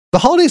The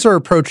holidays are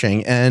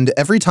approaching, and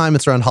every time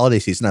it's around holiday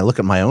season, I look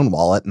at my own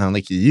wallet and I'm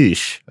like,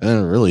 yeesh, I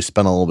didn't really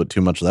spend a little bit too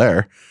much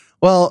there.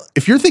 Well,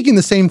 if you're thinking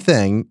the same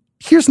thing,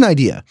 here's an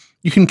idea.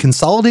 You can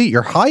consolidate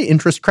your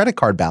high-interest credit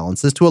card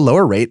balances to a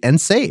lower rate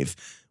and save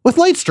with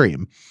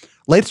Lightstream.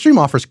 Lightstream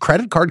offers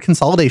credit card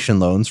consolidation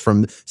loans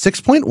from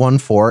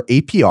 6.14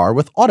 APR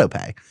with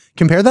AutoPay.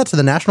 Compare that to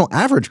the national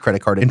average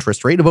credit card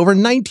interest rate of over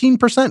 19%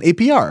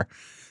 APR.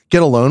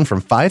 Get a loan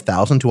from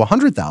 $5,000 to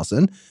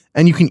 $100,000,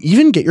 and you can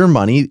even get your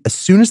money as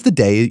soon as the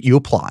day you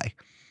apply.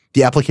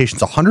 The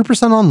application's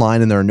 100%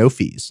 online and there are no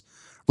fees.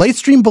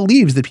 Lightstream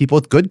believes that people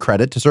with good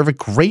credit deserve a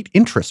great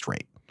interest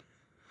rate.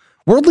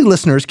 Worldly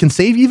listeners can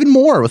save even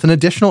more with an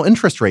additional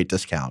interest rate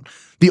discount.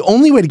 The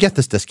only way to get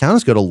this discount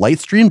is go to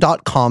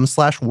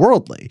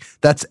lightstream.com/worldly.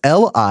 That's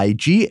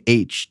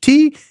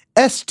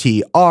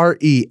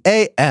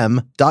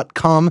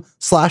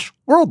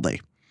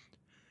lightstream.com/worldly.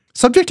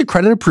 Subject to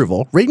credit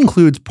approval, rate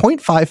includes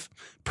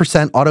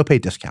 0.5%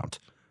 autopay discount.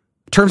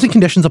 Terms and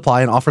conditions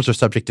apply and offers are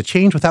subject to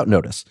change without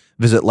notice.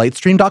 Visit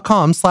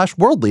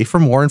lightstream.com/worldly for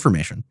more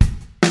information.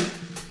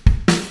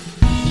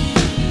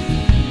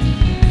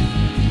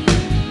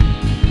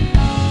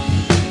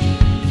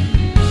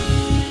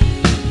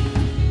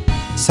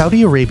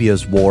 Saudi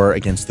Arabia's war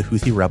against the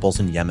Houthi rebels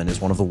in Yemen is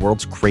one of the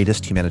world's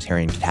greatest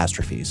humanitarian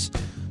catastrophes.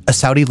 A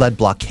Saudi-led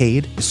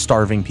blockade is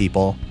starving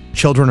people,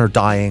 children are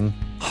dying,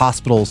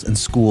 hospitals and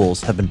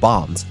schools have been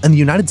bombed, and the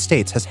United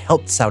States has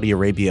helped Saudi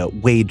Arabia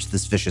wage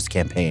this vicious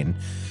campaign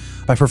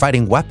by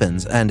providing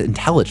weapons and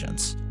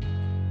intelligence.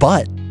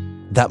 But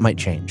that might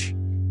change.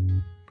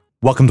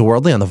 Welcome to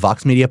Worldly on the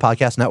Vox Media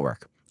Podcast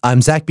Network.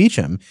 I'm Zach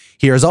Beecham,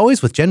 here as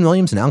always with Jen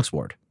Williams and Alex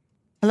Ward.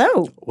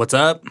 Hello. What's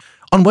up?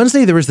 On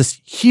Wednesday, there was this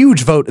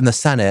huge vote in the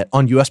Senate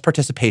on U.S.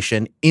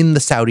 participation in the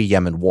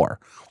Saudi-Yemen war.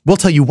 We'll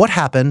tell you what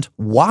happened,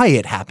 why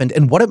it happened,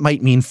 and what it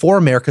might mean for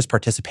America's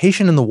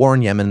participation in the war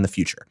in Yemen in the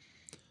future.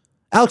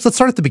 Alex, let's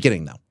start at the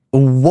beginning, though.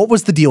 What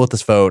was the deal with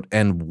this vote,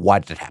 and why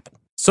did it happen?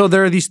 So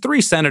there are these three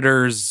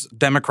senators,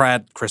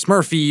 Democrat Chris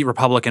Murphy,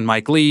 Republican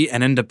Mike Lee,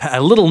 and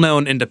a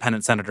little-known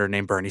independent senator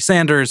named Bernie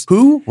Sanders.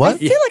 Who? What? I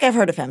feel like I've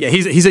heard of him. Yeah,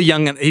 he's a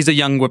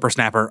young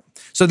whippersnapper.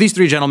 So these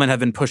three gentlemen have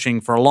been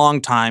pushing for a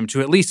long time to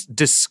at least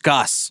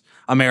discuss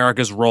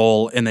America's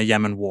role in the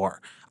Yemen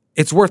war.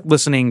 It's worth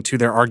listening to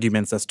their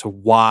arguments as to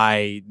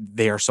why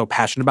they are so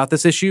passionate about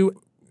this issue.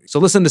 So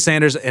listen to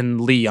Sanders and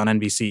Lee on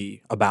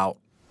NBC about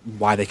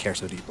why they care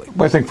so deeply.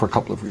 I think for a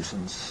couple of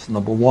reasons.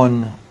 Number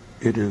one,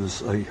 it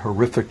is a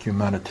horrific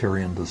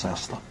humanitarian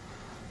disaster.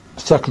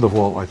 Second of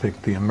all, I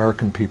think the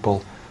American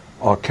people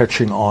are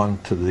catching on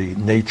to the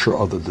nature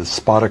of the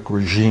despotic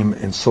regime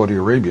in Saudi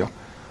Arabia.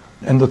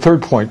 And the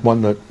third point,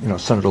 one that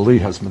Senator Lee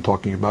has been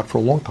talking about for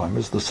a long time,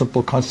 is the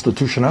simple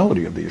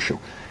constitutionality of the issue.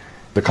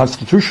 The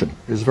Constitution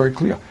is very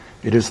clear.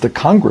 It is the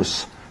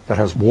Congress that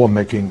has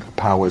war-making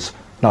powers,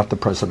 not the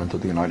President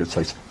of the United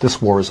States.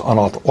 This war is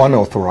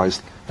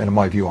unauthorized and, in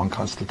my view,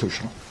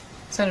 unconstitutional.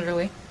 Senator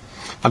Lee?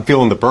 I'm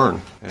feeling the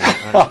burn.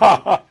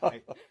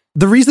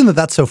 The reason that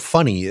that's so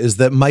funny is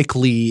that Mike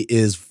Lee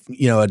is,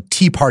 a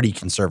Tea Party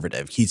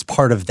conservative. He's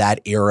part of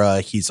that era.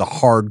 He's a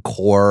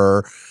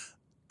hardcore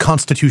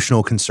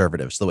constitutional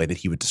conservative, is the way that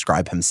he would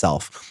describe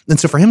himself. And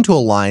so for him to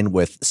align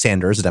with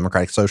Sanders, a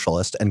Democratic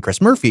socialist, and Chris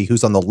Murphy,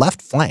 who's on the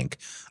left flank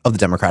of the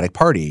Democratic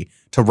Party,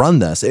 to run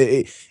this,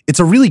 it's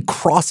a really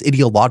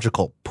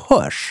cross-ideological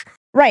push.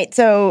 Right.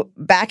 So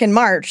back in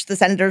March, the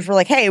senators were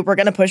like, hey, we're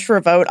going to push for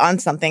a vote on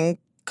something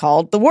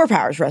called the War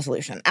Powers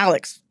Resolution.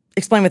 Alex,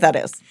 explain what that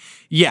is.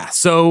 Yeah,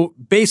 so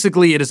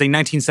basically it is a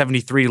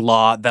 1973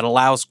 law that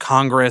allows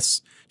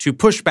Congress to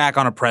push back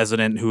on a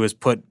president who has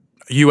put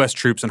U.S.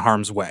 troops in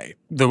harm's way.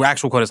 The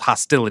actual quote is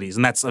hostilities,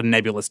 and that's a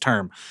nebulous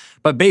term.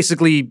 But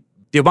basically,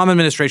 the Obama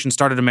administration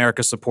started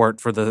America's support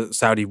for the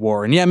Saudi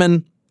war in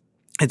Yemen.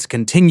 It's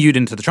continued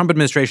into the Trump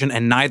administration,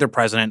 and neither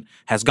president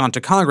has gone to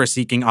Congress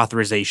seeking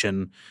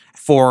authorization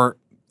for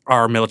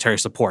our military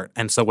support.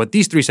 And so what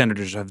these three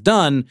senators have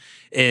done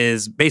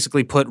is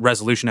basically put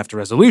resolution after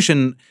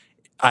resolution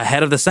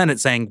ahead of the Senate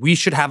saying we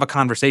should have a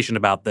conversation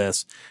about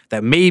this,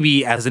 that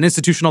maybe as an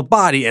institutional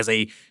body, as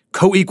a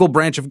co-equal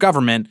branch of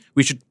government,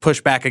 we should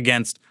push back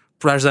against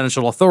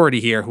presidential authority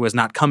here who has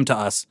not come to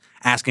us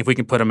asking if we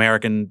can put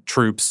American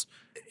troops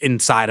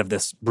inside of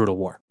this brutal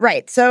war.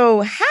 Right.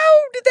 So how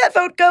did that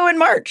vote go in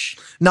March?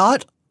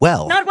 Not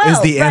well, is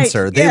the right.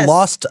 answer. They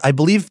lost, I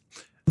believe,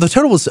 the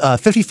total was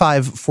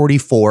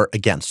 55-44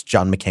 against.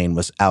 John McCain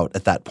was out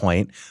at that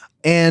point.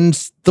 And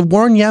the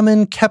war in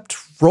Yemen kept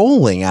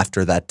rolling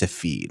after that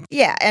defeat.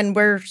 Yeah, and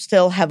we're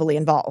still heavily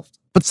involved.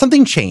 But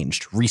something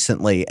changed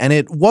recently, and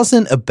it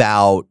wasn't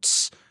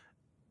about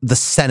the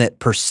Senate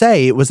per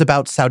se. It was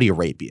about Saudi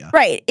Arabia.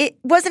 Right. It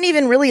wasn't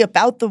even really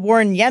about the war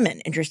in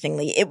Yemen,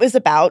 interestingly. It was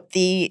about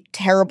the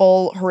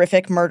terrible,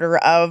 horrific murder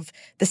of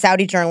the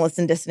Saudi journalist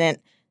and dissident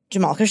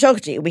Jamal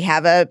Khashoggi. We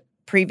have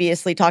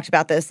previously talked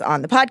about this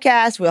on the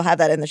podcast. We'll have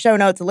that in the show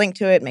notes, a link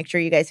to it. Make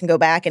sure you guys can go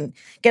back and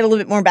get a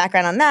little bit more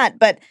background on that.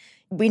 But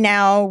we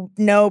now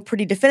know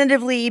pretty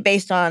definitively,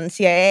 based on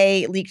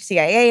leaked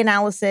CIA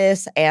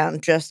analysis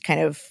and just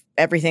kind of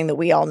everything that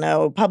we all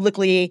know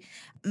publicly,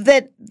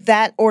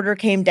 that order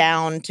came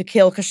down to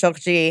kill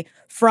Khashoggi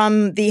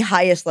from the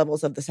highest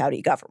levels of the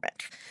Saudi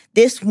government.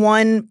 This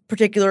one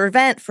particular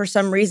event, for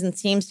some reason,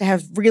 seems to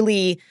have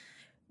really,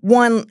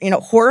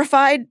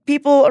 horrified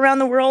people around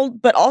the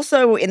world, but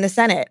also in the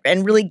Senate,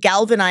 and really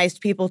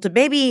galvanized people to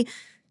maybe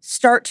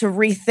start to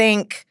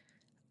rethink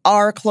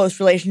our close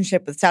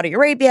relationship with Saudi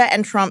Arabia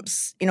and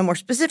Trump's, more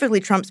specifically,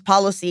 Trump's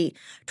policy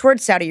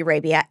towards Saudi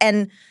Arabia.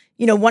 And,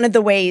 one of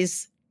the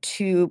ways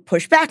to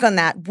push back on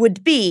that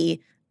would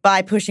be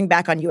by pushing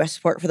back on U.S.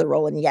 support for the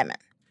role in Yemen.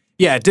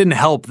 Yeah, it didn't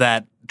help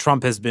that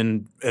Trump has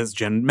been, as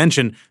Jen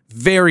mentioned,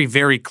 very,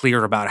 very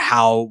clear about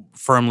how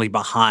firmly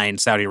behind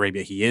Saudi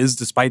Arabia he is,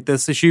 despite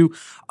this issue.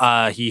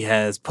 He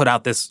has put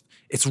out this,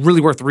 it's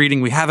really worth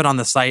reading. We have it on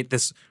the site,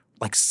 this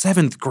like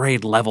 7th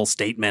grade level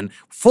statement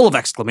full of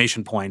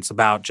exclamation points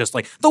about just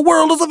like, the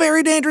world is a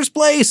very dangerous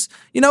place.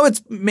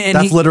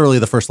 That's literally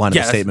the first line of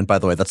the statement, by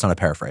the way. That's not a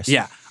paraphrase.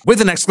 Yeah.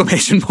 With an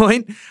exclamation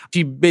point.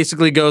 He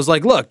basically goes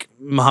like, look,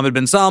 Mohammed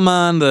bin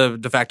Salman, the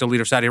de facto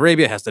leader of Saudi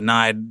Arabia, he's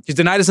denied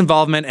his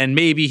involvement, and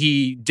maybe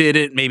he did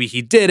it, maybe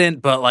he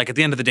didn't, but like at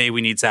the end of the day, we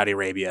need Saudi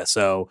Arabia.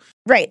 So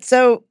right.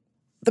 So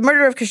the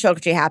murder of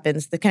Khashoggi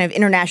happens, the kind of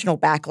international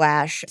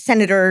backlash.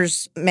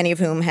 Senators, many of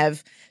whom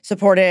have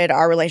supported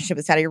our relationship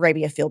with Saudi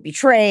Arabia, feel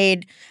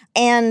betrayed,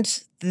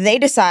 and they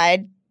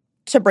decide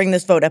to bring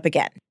this vote up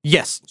again.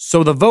 Yes.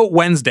 So the vote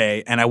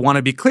Wednesday, and I want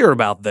to be clear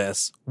about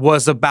this,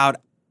 was about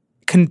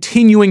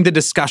continuing the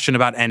discussion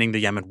about ending the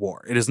Yemen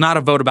war. It is not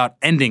a vote about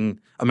ending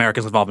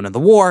America's involvement in the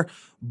war,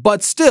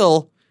 but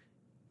still,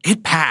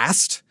 it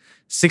passed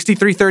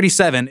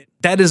 63-37.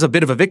 That is a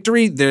bit of a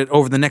victory.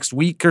 Over the next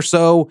week or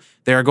so,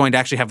 they're going to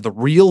actually have the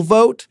real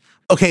vote.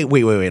 Okay,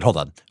 wait, hold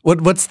on.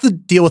 What's the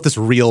deal with this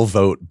real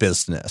vote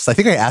business? I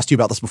think I asked you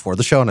about this before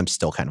the show, and I'm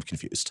still kind of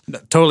confused.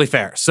 Totally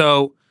fair.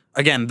 So,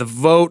 again, the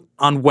vote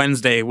on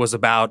Wednesday was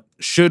about,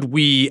 should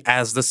we,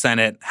 as the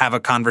Senate, have a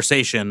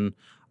conversation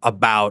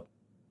about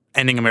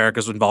ending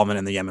America's involvement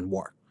in the Yemen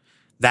war?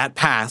 That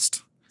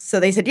passed. So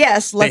they said,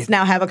 yes, let's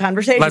now have a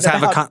conversation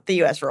about the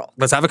U.S. role.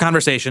 Let's have a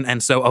conversation.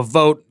 And so a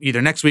vote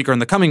either next week or in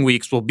the coming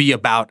weeks will be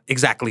about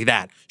exactly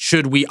that.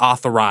 Should we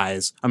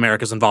authorize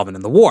America's involvement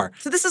in the war?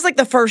 So this is like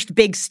the first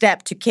big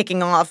step to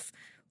kicking off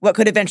what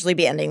could eventually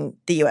be ending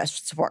the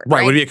U.S. support.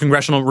 Right. It would be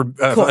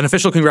a an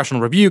official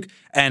congressional rebuke.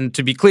 And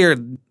to be clear,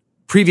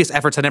 previous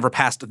efforts had never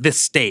passed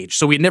this stage.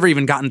 So we had never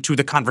even gotten to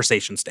the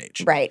conversation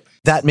stage. Right.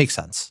 That makes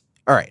sense.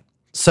 All right.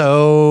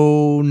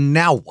 So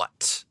now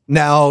what?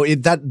 Now,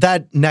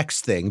 that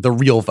next thing, the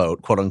real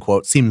vote, quote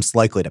unquote, seems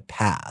likely to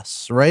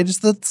pass, right?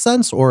 Is that the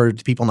sense, or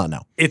do people not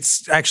know?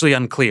 It's actually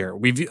unclear.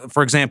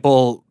 For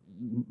example,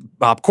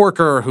 Bob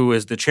Corker, who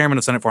is the chairman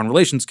of the Senate Foreign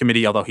Relations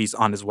Committee, although he's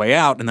on his way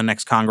out in the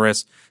next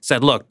Congress,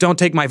 said, look, don't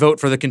take my vote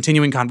for the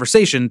continuing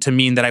conversation to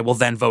mean that I will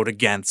then vote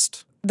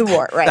against the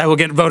war, right? I will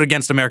vote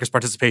against America's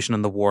participation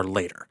in the war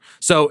later.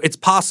 So it's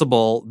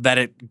possible that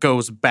it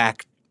goes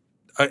back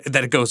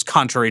that it goes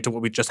contrary to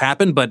what we just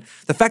happened. But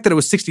the fact that it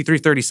was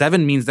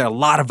 63-37 means that a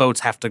lot of votes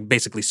have to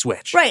basically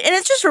switch. Right. And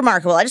it's just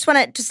remarkable. I just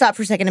want to stop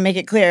for a second and make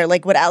it clear,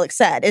 like what Alex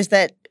said, is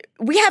that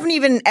we haven't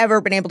even ever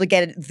been able to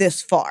get it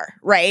this far,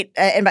 right?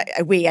 And by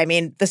we, I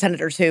mean the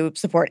senators who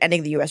support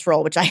ending the U.S.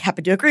 role, which I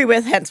happen to agree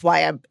with, hence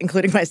why I'm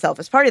including myself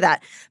as part of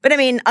that. But I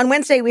mean, on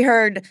Wednesday, we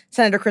heard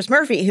Senator Chris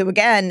Murphy, who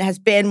again has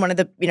been one of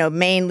the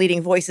main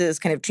leading voices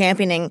kind of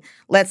championing,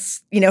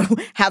 let's,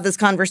 have this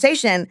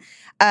conversation.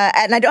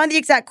 And I don't have the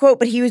exact quote,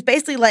 but he was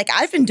basically like,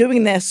 I've been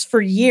doing this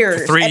for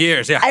years. For 3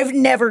 years, yeah. I've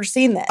never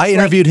seen this. I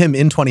interviewed him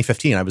in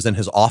 2015. I was in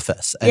his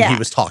office, and he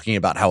was talking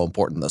about how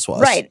important this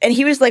was. Right. And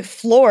he was like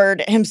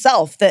floored himself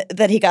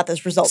that he got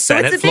this result.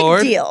 Senate so it's a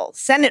floored? big deal.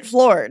 Senate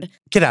floored.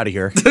 Get out of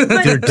here.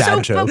 But, Your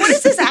dad joke. But what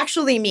does this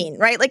actually mean,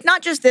 right? Like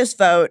not just this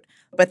vote,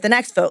 but the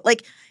next vote.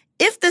 Like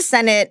if the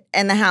Senate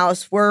and the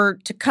House were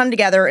to come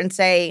together and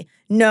say,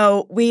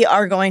 no, we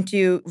are going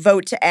to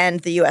vote to end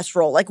the U.S.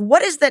 role, like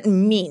what does that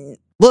mean?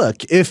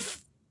 Look,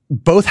 if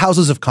both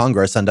houses of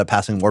Congress end up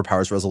passing war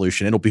powers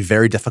resolution, it'll be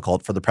very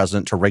difficult for the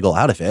president to wriggle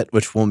out of it,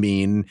 which will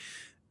mean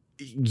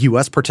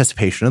U.S.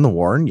 participation in the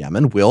war in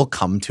Yemen will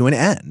come to an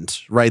end,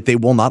 right? They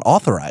will not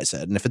authorize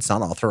it. And if it's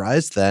not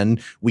authorized,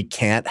 then we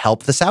can't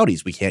help the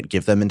Saudis. We can't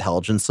give them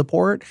intelligence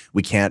support.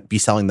 We can't be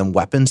selling them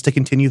weapons to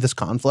continue this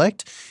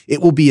conflict.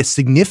 It will be a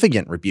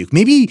significant rebuke.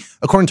 Maybe,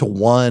 according to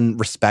one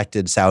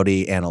respected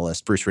Saudi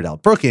analyst, Bruce Riddell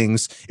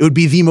Brookings, it would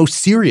be the most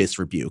serious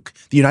rebuke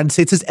the United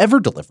States has ever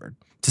delivered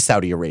to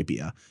Saudi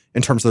Arabia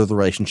in terms of the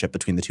relationship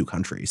between the two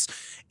countries.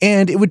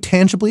 And it would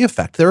tangibly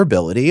affect their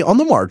ability on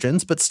the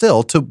margins, but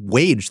still to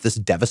wage this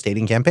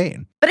devastating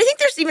campaign. But I think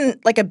there's even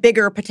like a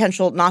bigger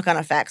potential knock-on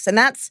effects. And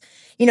that's,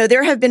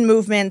 there have been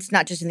movements,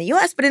 not just in the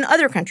U.S., but in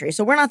other countries.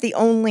 So we're not the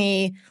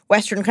only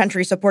Western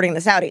country supporting the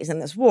Saudis in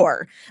this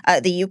war.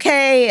 The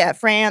U.K.,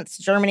 France,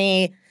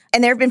 Germany.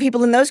 And there have been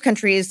people in those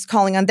countries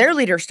calling on their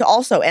leaders to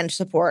also end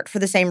support for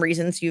the same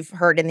reasons you've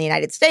heard in the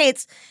United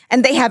States.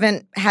 And they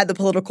haven't had the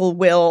political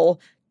will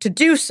to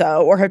do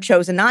so or have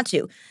chosen not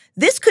to.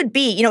 This could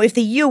be, if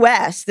the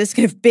U.S., this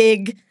kind of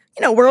big,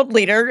 world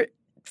leader,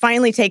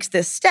 finally takes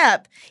this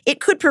step, it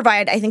could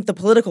provide, I think, the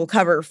political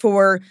cover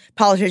for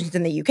politicians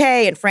in the UK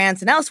and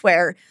France and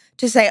elsewhere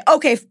to say,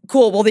 okay,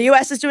 cool, well, the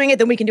US is doing it,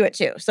 then we can do it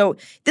too. So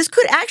this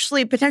could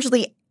actually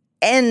potentially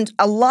end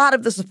a lot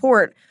of the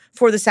support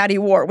for the Saudi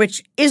war,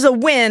 which is a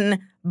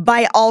win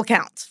by all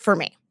counts for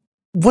me.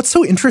 What's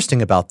so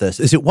interesting about this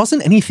is it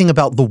wasn't anything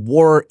about the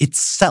war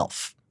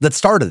itself that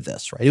started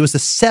this, right? It was a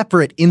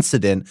separate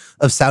incident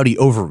of Saudi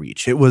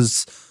overreach. It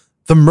was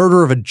the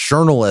murder of a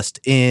journalist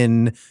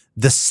in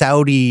the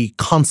Saudi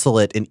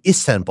consulate in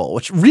Istanbul,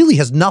 which really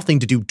has nothing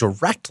to do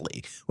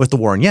directly with the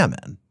war in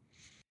Yemen.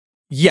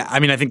 Yeah, I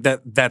mean, I think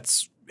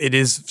it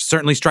is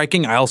certainly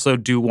striking. I also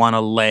do want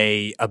to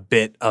lay a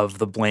bit of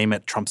the blame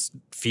at Trump's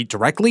feet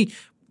directly,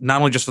 not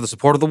only just for the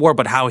support of the war,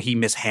 but how he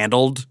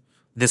mishandled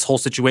this whole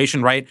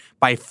situation, right?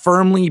 By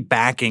firmly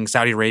backing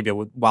Saudi Arabia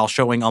while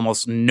showing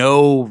almost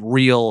no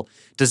real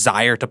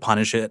desire to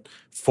punish it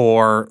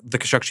for the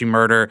Khashoggi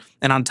murder.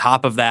 And on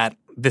top of that,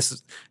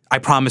 I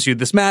promise you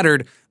this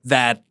mattered,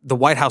 that the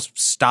White House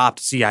stopped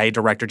CIA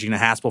Director Gina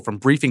Haspel from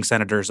briefing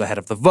senators ahead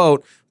of the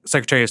vote.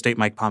 Secretary of State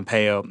Mike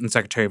Pompeo and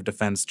Secretary of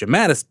Defense Jim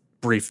Mattis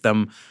briefed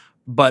them.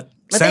 But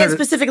they had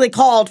specifically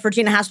called for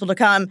Gina Haspel to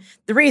come,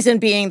 the reason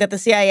being that the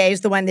CIA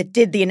is the one that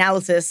did the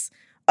analysis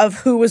of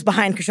who was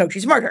behind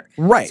Khashoggi's murder.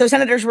 Right. So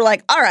senators were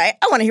like, all right,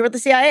 I want to hear what the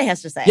CIA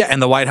has to say. Yeah,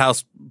 and the White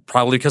House,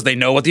 probably because they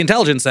know what the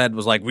intelligence said,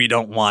 was like, we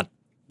don't want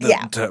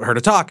her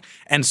to talk.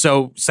 And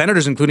so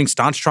senators, including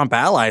staunch Trump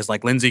allies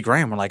like Lindsey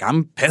Graham, were like,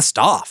 I'm pissed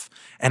off.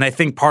 And I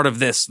think part of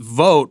this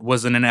vote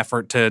was in an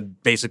effort to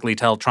basically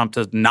tell Trump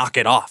to knock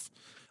it off.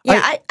 Yeah,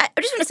 I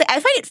just want to say, I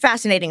find it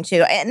fascinating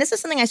too. And this is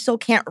something I still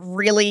can't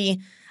really,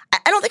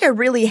 I don't think I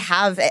really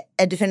have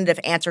a definitive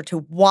answer to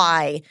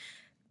why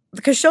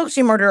the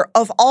Khashoggi murder,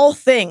 of all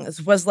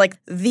things, was like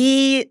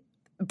the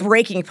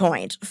breaking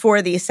point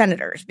for these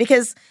senators.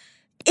 Because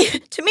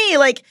to me,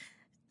 like,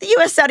 the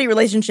U.S.-Saudi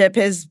relationship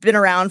has been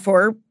around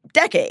for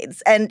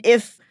decades. And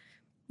if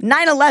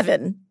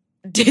 9/11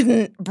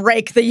 didn't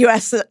break the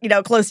U.S.,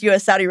 close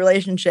U.S.-Saudi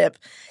relationship,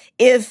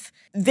 if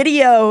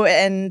video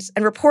and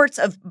reports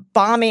of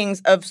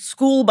bombings of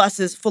school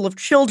buses full of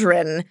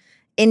children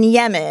in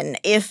Yemen,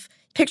 if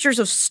pictures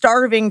of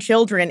starving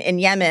children in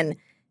Yemen,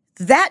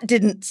 that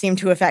didn't seem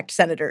to affect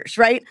senators,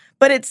 right?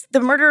 But it's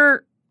the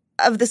murder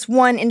of this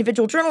one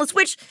individual journalist,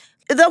 which,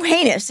 though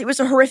heinous, it was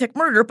a horrific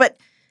murder, but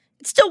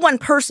it's still one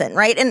person,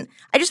 right? And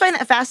I just find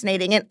that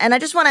fascinating. And I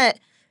just want to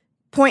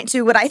point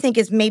to what I think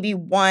is maybe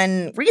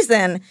one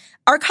reason.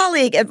 Our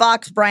colleague at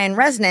Vox, Brian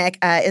Resnick,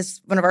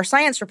 is one of our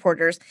science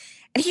reporters,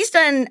 and he's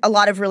done a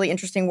lot of really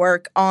interesting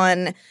work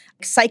on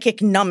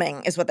psychic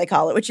numbing, is what they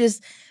call it, which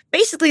is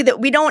basically that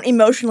we don't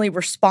emotionally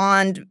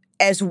respond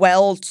as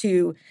well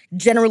to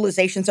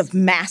generalizations of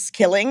mass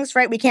killings,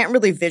 right? We can't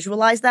really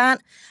visualize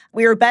that.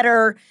 We are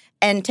better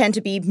and tend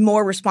to be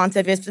more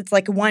responsive if it's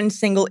like one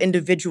single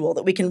individual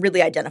that we can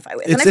really identify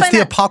with. It's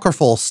the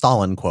apocryphal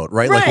Stalin quote,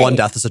 right? Like, one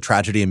death is a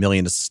tragedy, a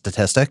million is a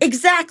statistic.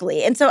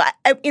 Exactly. And so,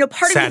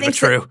 part of me thinks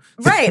true.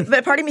 Right,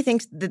 but part of me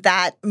thinks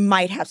that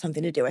might have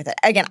something to do with it.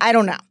 Again, I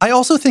don't know. I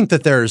also think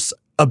that there's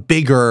a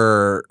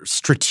bigger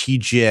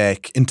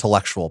strategic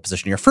intellectual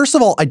position here. First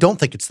of all, I don't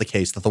think it's the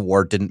case that the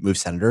war didn't move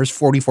senators.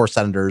 44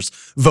 senators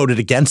voted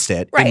against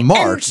it in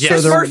March. And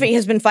Chris Murphy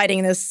has been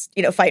fighting this,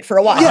 fight for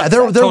a while. Yeah,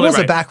 there totally was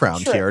a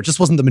background here. It just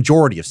wasn't the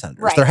majority of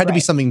senators. Right, there had to be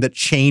something that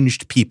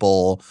changed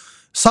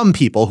some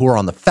people who were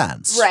on the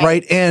fence,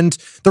 right? And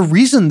the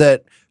reason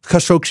that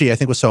Khashoggi, I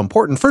think, was so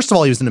important, first of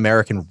all, he was an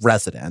American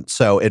resident,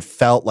 so it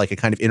felt like a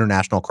kind of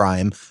international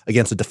crime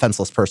against a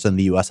defenseless person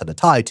the U.S. had a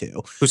tie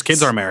to. Whose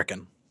kids are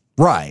American.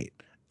 Right.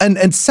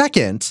 And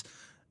second,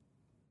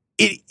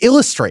 it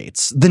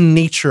illustrates the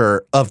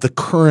nature of the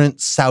current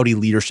Saudi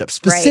leadership,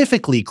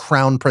 specifically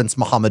Crown Prince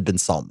Mohammed bin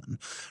Salman,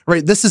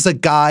 right? This is a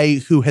guy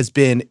who has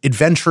been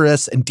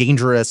adventurous and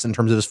dangerous in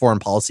terms of his foreign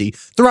policy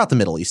throughout the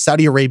Middle East.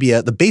 Saudi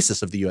Arabia, the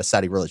basis of the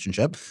U.S.-Saudi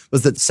relationship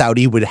was that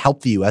Saudi would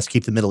help the U.S.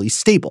 keep the Middle East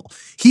stable.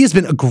 He has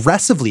been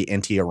aggressively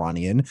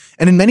anti-Iranian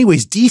and in many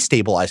ways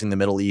destabilizing the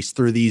Middle East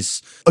through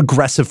these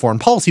aggressive foreign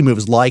policy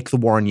moves like the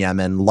war in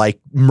Yemen,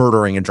 like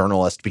murdering a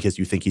journalist because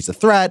you think he's a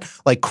threat,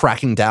 like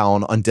cracking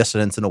down on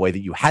dissidents in a way that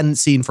you hadn't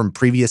seen from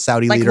previous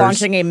Saudi leaders. Like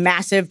launching a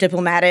massive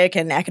diplomatic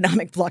and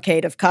economic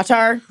blockade of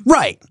Qatar.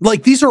 Right.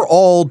 Like, these are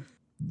all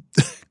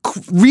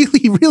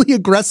really, really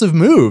aggressive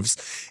moves.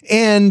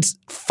 And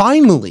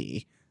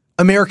finally,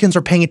 Americans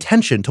are paying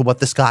attention to what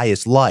this guy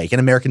is like, and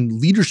American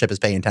leadership is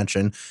paying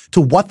attention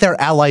to what their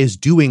ally is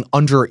doing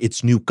under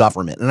its new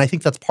government. And I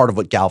think that's part of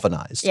what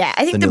galvanized. Yeah,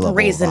 I think the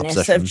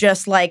brazenness of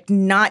just like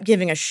not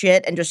giving a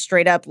shit and just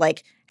straight up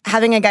like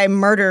having a guy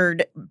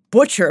murdered,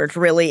 butchered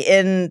really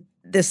in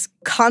this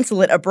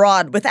consulate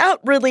abroad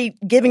without really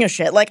giving a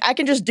shit. Like, I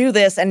can just do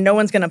this and no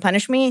one's going to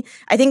punish me.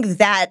 I think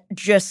that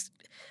just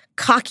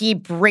cocky,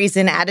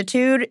 brazen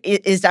attitude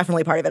is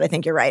definitely part of it. I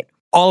think you're right.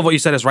 All of what you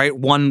said is right.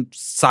 One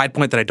side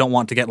point that I don't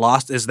want to get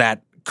lost is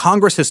that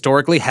Congress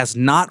historically has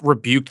not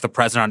rebuked the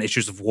president on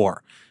issues of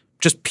war.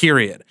 just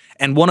period.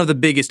 And one of the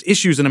biggest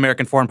issues in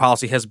American foreign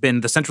policy has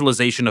been the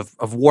centralization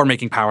of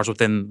war-making powers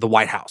within the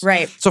White House.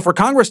 Right. So for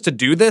Congress to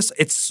do this,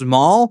 it's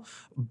small,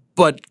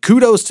 but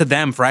kudos to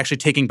them for actually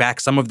taking back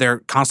some of their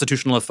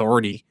constitutional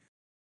authority.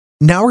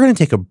 Now we're going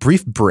to take a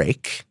brief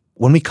break.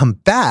 When we come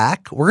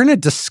back, we're going to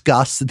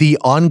discuss the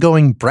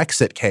ongoing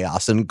Brexit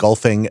chaos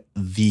engulfing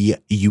the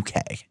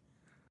UK.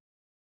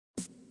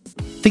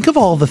 Think of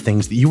all the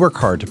things that you work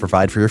hard to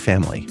provide for your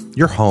family,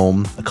 your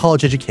home, a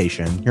college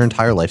education, your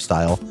entire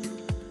lifestyle.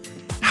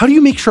 How do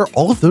you make sure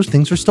all of those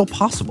things are still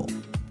possible,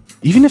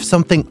 even if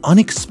something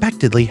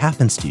unexpectedly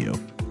happens to you?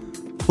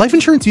 Life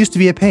insurance used to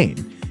be a pain.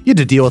 You had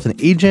to deal with an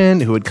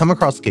agent who would come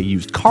across like a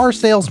used car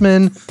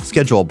salesman,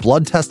 schedule a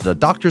blood test at a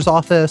doctor's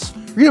office,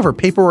 read over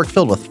paperwork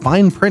filled with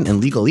fine print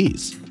and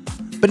legalese.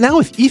 But now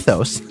with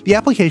Ethos, the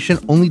application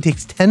only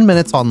takes 10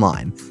 minutes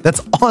online.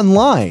 That's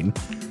online.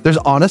 There's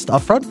honest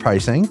upfront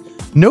pricing,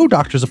 no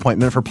doctor's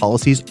appointment for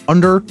policies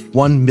under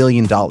 $1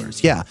 million.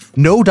 Yeah,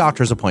 no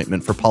doctor's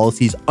appointment for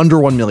policies under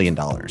 $1 million.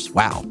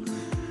 Wow.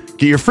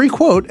 Get your free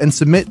quote and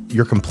submit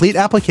your complete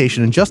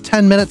application in just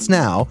 10 minutes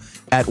now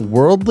at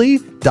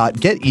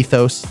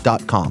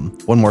worldly.getethos.com.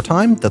 One more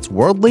time, that's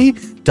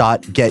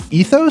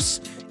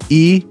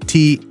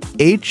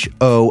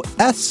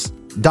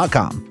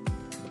worldly.getethos.com.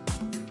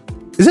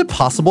 Is it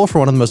possible for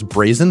one of the most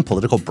brazen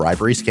political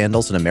bribery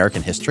scandals in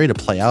American history to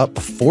play out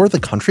before the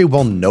country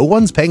while no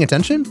one's paying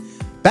attention?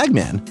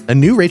 Bagman, a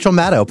new Rachel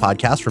Maddow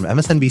podcast from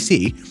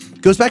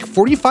MSNBC, goes back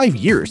 45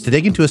 years to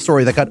dig into a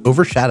story that got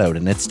overshadowed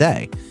in its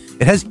day.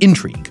 It has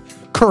intrigue,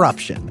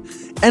 corruption,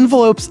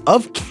 envelopes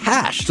of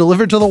cash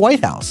delivered to the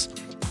White House.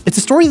 It's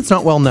a story that's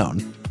not well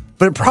known,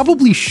 but it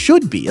probably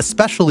should be,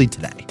 especially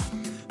today.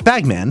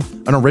 Bagman,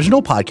 an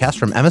original podcast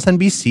from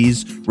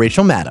MSNBC's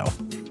Rachel Maddow.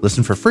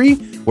 Listen for free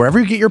wherever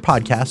you get your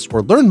podcasts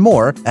or learn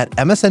more at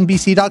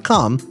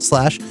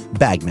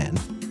msnbc.com/Bagman.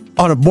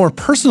 On a more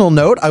personal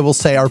note, I will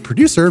say our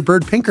producer,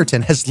 Bird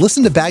Pinkerton, has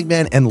listened to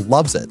Bagman and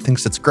loves it,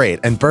 thinks it's great,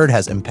 and Bird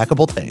has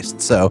impeccable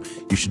taste, so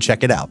you should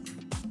check it out.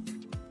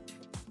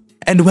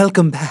 And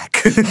welcome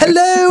back.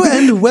 Hello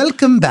and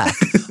welcome back.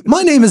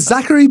 My name is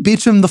Zachary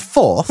Beecham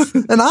IV,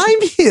 and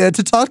I'm here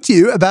to talk to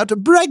you about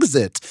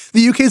Brexit,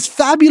 the UK's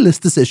fabulous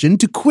decision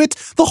to quit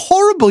the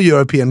horrible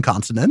European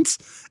continent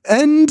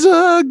and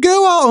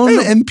go our own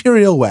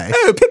imperial way.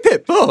 Oh, pip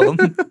pip,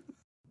 boom.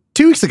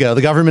 2 weeks ago,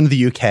 the government of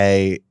the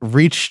UK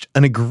reached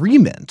an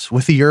agreement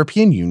with the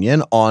European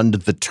Union on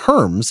the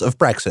terms of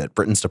Brexit,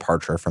 Britain's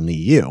departure from the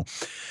EU.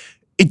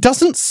 It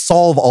doesn't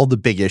solve all the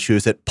big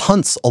issues. It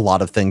punts a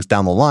lot of things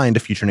down the line to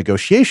future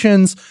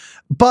negotiations.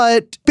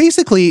 But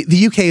basically,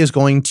 the UK is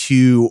going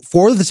to,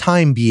 for the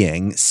time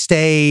being,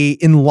 stay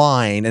in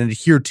line and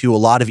adhere to a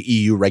lot of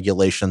EU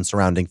regulations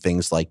surrounding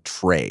things like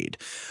trade.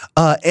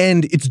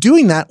 And it's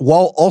doing that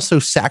while also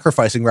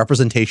sacrificing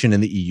representation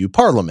in the EU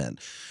Parliament.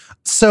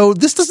 So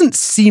this doesn't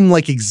seem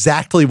like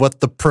exactly what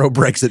the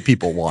pro-Brexit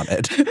people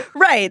wanted.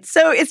 Right.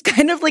 So it's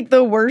kind of like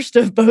the worst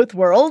of both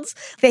worlds.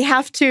 They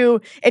have to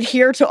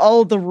adhere to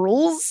all the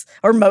rules,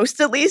 or most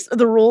at least, of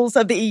the rules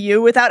of the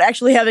EU without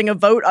actually having a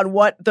vote on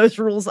what those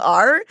rules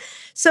are.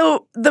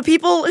 So the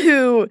people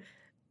who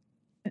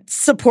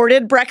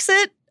supported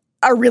Brexit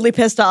are really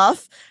pissed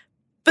off,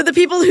 but the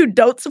people who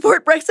don't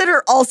support Brexit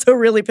are also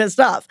really pissed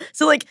off.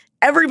 So like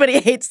everybody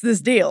hates this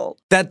deal.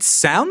 That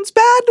sounds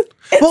bad?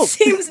 It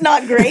seems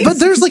not great. But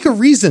there's like a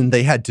reason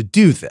they had to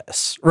do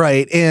this,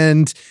 right?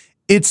 And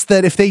it's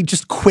that if they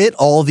just quit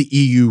all the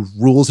EU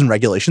rules and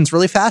regulations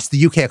really fast,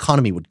 the UK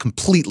economy would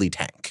completely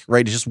tank,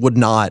 right? It just would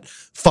not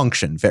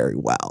function very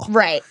well.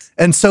 Right.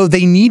 And so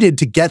they needed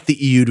to get the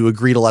EU to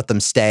agree to let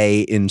them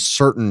stay in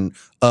certain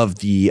of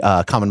the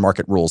common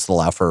market rules that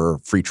allow for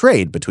free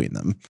trade between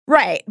them.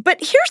 Right. But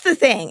here's the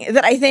thing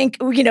that I think,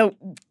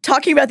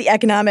 talking about the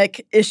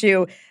economic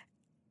issue,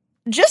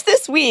 just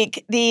this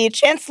week, the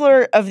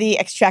Chancellor of the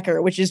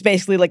Exchequer, which is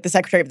basically like the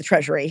Secretary of the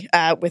Treasury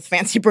with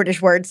fancy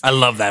British words. I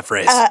love that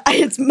phrase.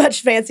 It's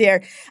much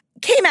fancier.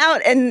 Came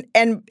out and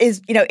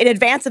is, in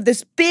advance of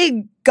this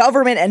big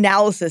government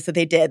analysis that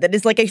they did that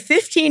is like a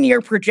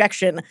 15-year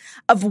projection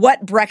of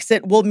what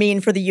Brexit will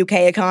mean for the UK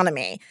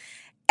economy.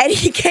 And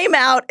he came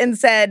out and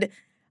said,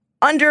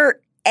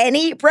 under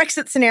any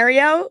Brexit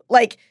scenario,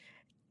 like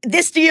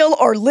this deal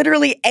or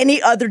literally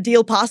any other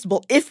deal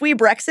possible, if we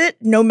Brexit,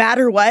 no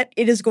matter what,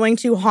 it is going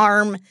to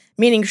harm,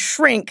 meaning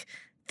shrink,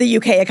 the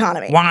UK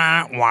economy.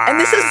 Wah, wah.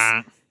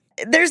 And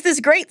there's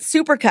this great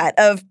supercut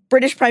of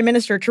British Prime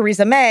Minister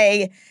Theresa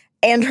May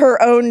and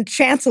her own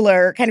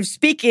chancellor kind of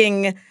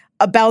speaking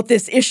about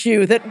this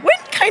issue that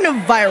went kind of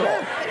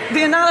viral.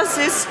 The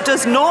analysis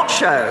does not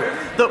show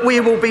that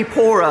we will be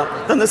poorer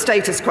than the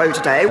status quo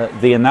today.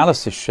 The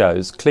analysis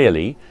shows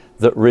clearly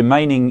that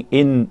remaining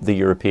in the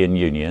European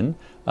Union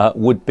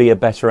would be a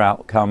better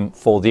outcome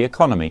for the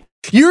economy.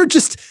 You're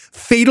just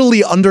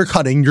fatally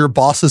undercutting your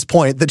boss's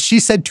point that she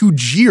said to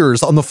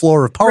jeers on the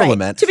floor of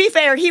Parliament. Right. To be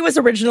fair, he was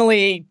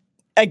originally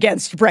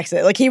against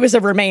Brexit. Like, he was a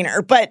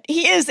Remainer, but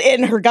he is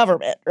in her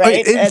government,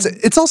 right?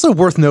 It's also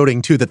worth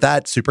noting, too,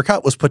 that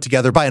supercut was put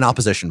together by an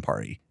opposition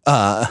party.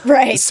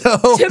 Right. So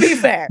to be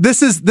fair.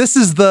 This is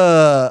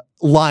the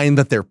line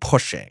that they're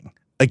pushing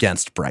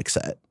against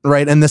Brexit,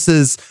 right? And this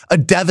is a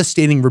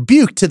devastating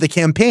rebuke to the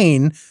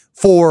campaign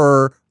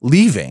for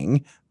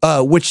leaving,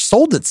 which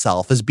sold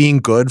itself as being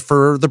good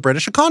for the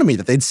British economy,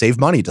 that they'd save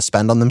money to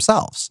spend on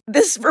themselves.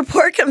 This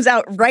report comes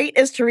out right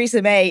as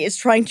Theresa May is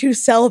trying to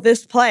sell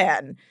this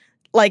plan,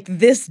 like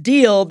this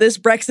deal, this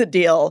Brexit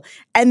deal.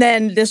 And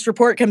then this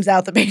report comes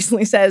out that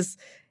basically says,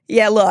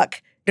 yeah,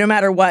 look, no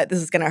matter what,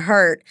 this is going to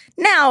hurt.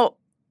 Now,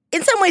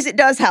 in some ways it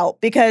does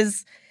help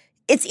because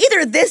it's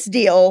either this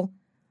deal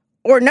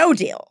or no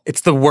deal.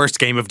 It's the worst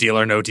game of deal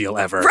or no deal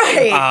ever.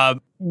 Right.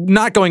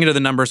 Not going into the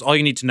numbers, all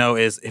you need to know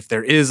is if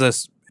there is a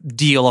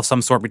deal of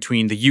some sort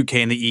between the UK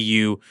and the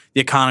EU,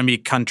 the economy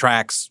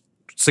contracts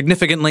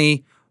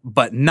significantly,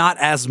 but not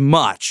as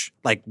much.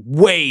 Like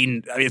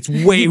it's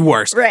way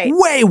worse. Right.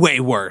 Way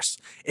worse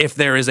if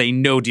there is a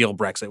no deal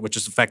Brexit, which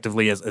is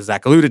effectively, as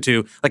Zach alluded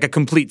to, like a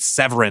complete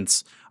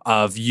severance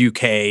of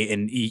UK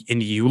and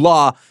EU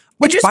law.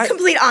 Which is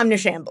complete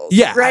omnishambles,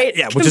 yeah, right?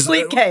 Yeah, which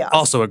complete is chaos.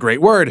 Also a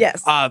great word.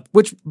 Yes.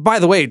 Which, by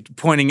the way,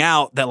 pointing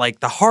out that like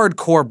the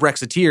hardcore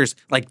Brexiteers,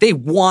 like they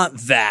want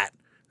that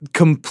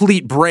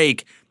complete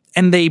break,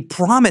 and they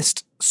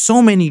promised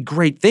so many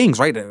great things,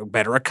 right? A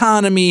better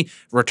economy,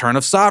 return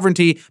of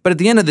sovereignty. But at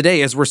the end of the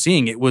day, as we're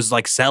seeing, it was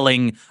like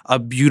selling a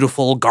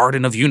beautiful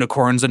garden of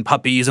unicorns and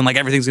puppies, and like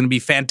everything's going to be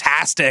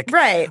fantastic,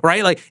 right?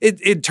 Like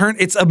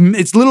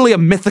it's literally a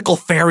mythical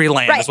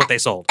fairyland, right. Is what they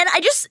sold. And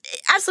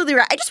absolutely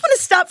right. I just want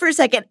to stop for a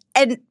second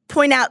and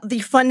point out the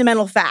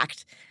fundamental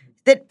fact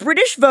that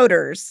British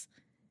voters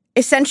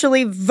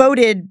essentially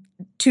voted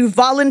to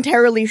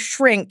voluntarily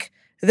shrink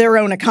their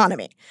own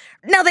economy.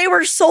 Now, they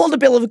were sold a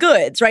bill of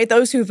goods, right?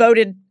 Those who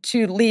voted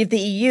to leave the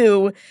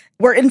EU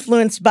were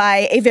influenced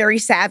by a very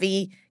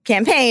savvy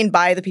campaign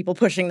by the people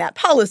pushing that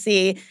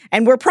policy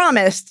and were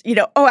promised,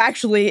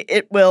 actually,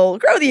 it will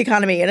grow the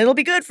economy and it'll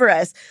be good for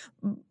us.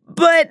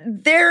 But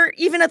there,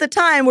 even at the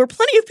time, were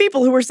plenty of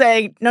people who were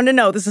saying,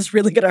 no, this is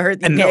really going to hurt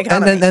the UK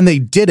economy. And they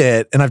did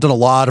it, and I've done a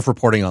lot of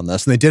reporting on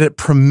this, and they did it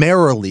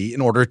primarily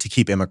in order to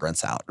keep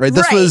immigrants out, right?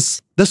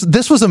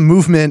 This was a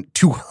movement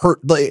to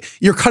hurt. Like,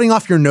 you're cutting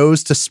off your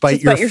nose to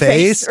spite your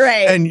face,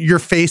 right? And your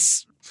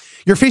face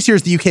here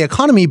is the UK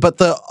economy, but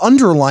the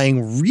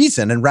underlying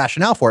reason and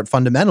rationale for it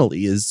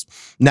fundamentally is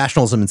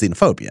nationalism and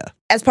xenophobia.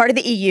 As part of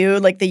the EU,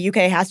 like the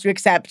UK has to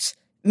accept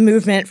free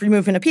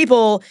movement of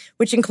people,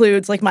 which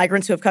includes like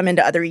migrants who have come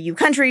into other EU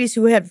countries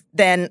who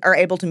are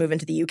able to move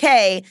into the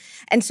UK.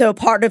 And so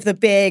part of the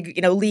big,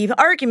 leave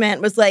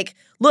argument was like,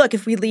 look,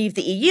 if we leave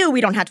the EU, we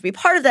don't have to be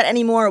part of that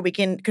anymore. We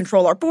can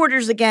control our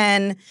borders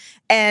again,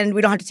 and we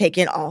don't have to take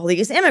in all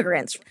these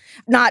immigrants.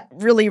 Not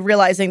really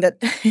realizing that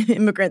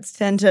immigrants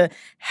tend to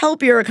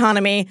help your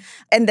economy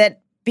and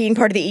that being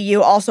part of the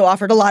EU also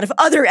offered a lot of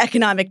other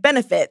economic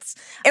benefits.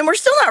 And we're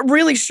still not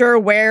really sure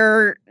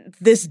where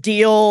this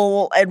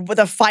deal and what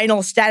the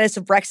final status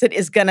of Brexit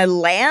is going to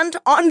land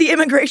on the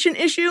immigration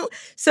issue.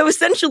 So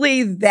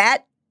essentially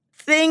that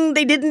thing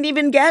they didn't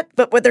even get,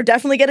 but what they're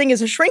definitely getting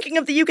is a shrinking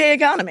of the UK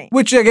economy.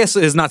 Which I guess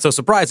is not so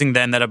surprising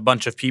then that a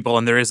bunch of people,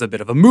 and there is a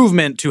bit of a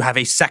movement to have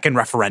a second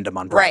referendum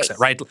on Brexit,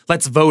 right?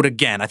 Let's vote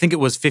again. I think it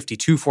was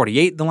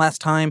 52-48 the last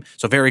time,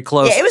 so very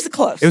close. Yeah, it was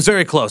close. It was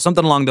very close,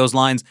 something along those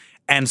lines.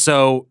 And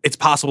so it's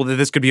possible that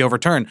this could be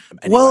overturned.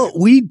 Anyway. Well,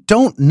 we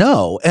don't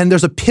know. And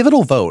there's a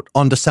pivotal vote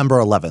on December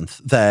 11th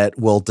that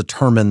will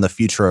determine the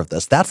future of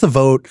this. That's the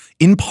vote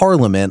in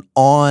Parliament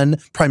on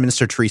Prime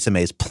Minister Theresa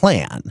May's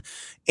plan.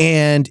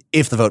 And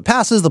if the vote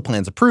passes, the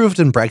plan's approved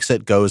and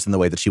Brexit goes in the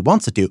way that she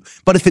wants it to.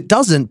 But if it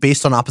doesn't,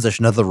 based on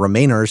opposition of the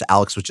Remainers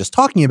Alex was just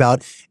talking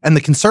about, and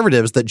the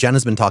Conservatives that Jen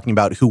has been talking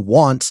about who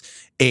want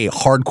a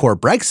hardcore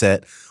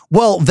Brexit,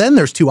 well, then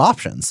there's two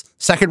options.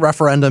 Second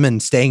referendum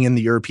and staying in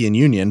the European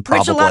Union, probably.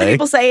 Which a lot of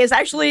people say is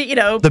actually,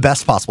 the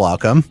best possible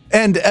outcome.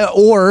 And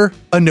or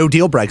a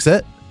no-deal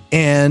Brexit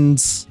and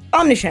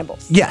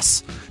omnishambles.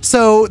 Yes.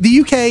 So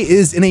the UK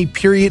is in a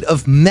period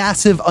of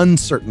massive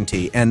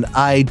uncertainty, and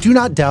I do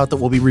not doubt that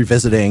we'll be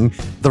revisiting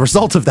the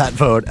result of that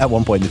vote at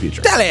one point in the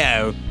future.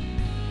 Dalio!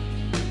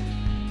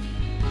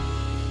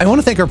 I want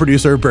to thank our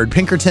producer, Bird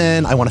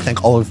Pinkerton. I want to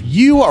thank all of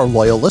you, our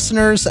loyal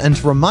listeners, and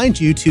to remind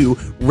you to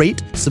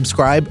rate,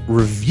 subscribe,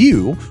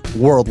 review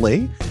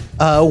Worldly,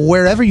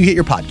 wherever you get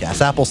your podcasts,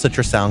 Apple,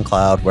 Stitcher,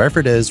 SoundCloud, wherever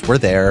it is, we're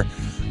there.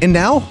 And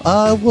now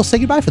we'll say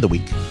goodbye for the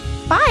week.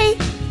 Bye.